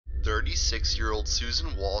36-year-old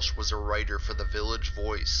Susan Walsh was a writer for the Village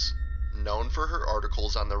Voice, known for her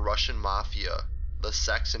articles on the Russian mafia, the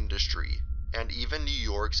sex industry, and even New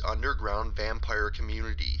York's underground vampire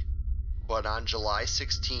community. But on July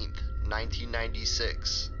 16,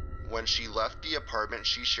 1996, when she left the apartment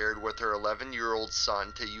she shared with her 11-year-old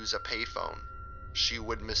son to use a payphone, she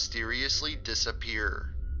would mysteriously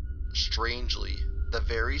disappear. Strangely, the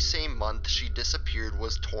very same month she disappeared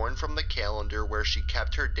was torn from the calendar where she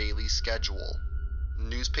kept her daily schedule.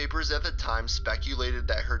 Newspapers at the time speculated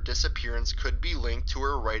that her disappearance could be linked to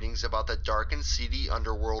her writings about the dark and seedy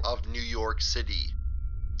underworld of New York City.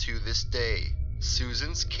 To this day,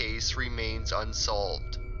 Susan's case remains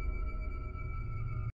unsolved.